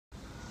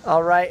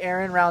All right,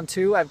 Aaron, round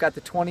two. I've got the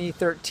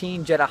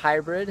 2013 Jetta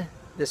Hybrid.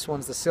 This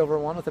one's the silver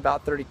one with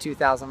about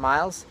 32,000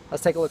 miles.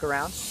 Let's take a look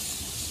around.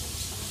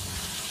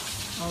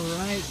 All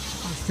right,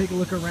 let's take a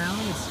look around.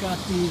 It's got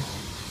the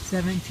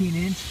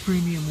 17-inch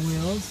premium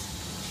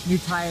wheels, new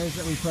tires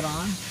that we put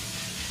on.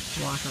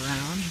 Walk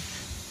around.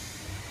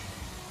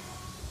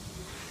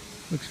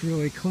 Looks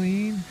really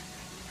clean.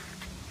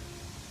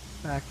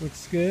 Back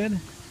looks good.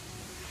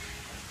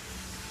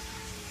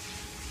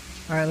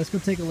 All right, let's go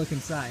take a look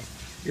inside.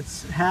 It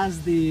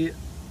has the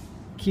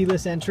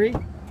keyless entry.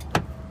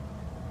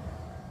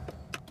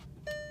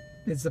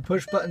 It's the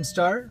push button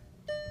start.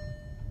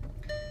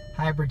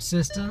 Hybrid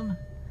system.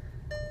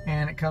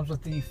 And it comes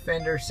with the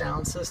Fender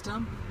sound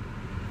system.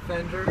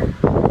 Fender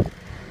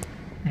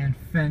and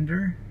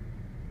Fender.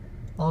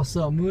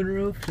 Also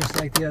moonroof, just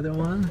like the other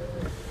one.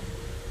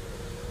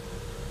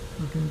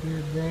 Looking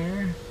good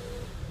there.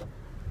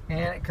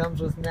 And it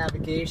comes with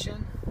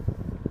navigation.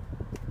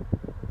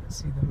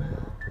 See the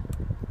map.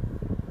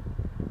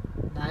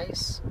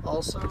 Nice.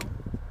 Also,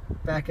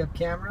 backup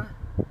camera.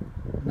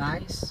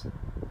 Nice.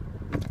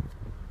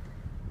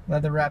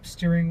 Leather wrapped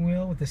steering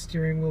wheel with the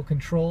steering wheel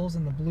controls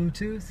and the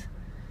Bluetooth.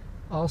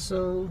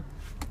 Also,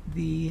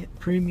 the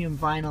premium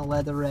vinyl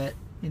leatherette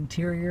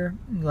interior.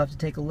 You'll have to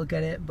take a look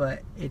at it,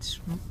 but it's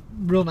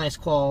real nice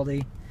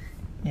quality,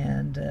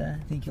 and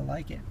I think you'll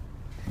like it.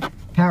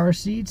 Power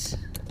seats.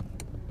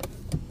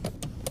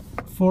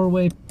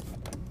 4-way,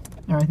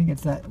 or I think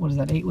it's that, what is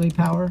that, 8-way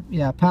power?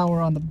 Yeah,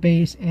 power on the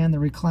base and the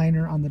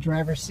recliner on the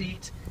driver's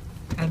seat.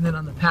 And then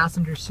on the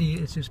passenger seat,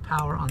 it's just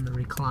power on the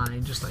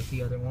recline, just like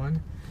the other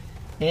one.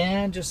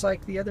 And just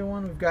like the other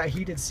one, we've got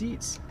heated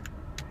seats.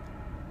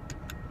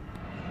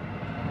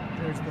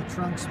 There's the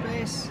trunk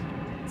space.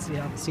 Let's see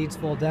how the seats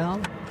fold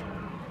down.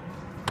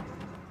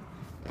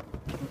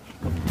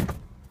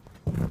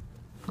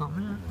 Oh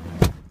man.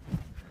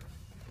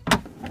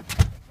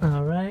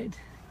 All right,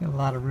 got a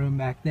lot of room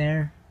back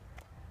there.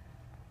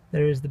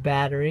 There's the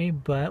battery,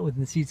 but when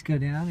the seats go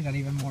down, I got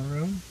even more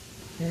room.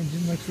 The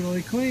engine looks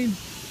really clean.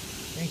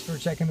 Thanks for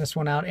checking this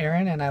one out,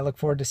 Aaron, and I look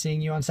forward to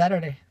seeing you on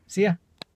Saturday. See ya.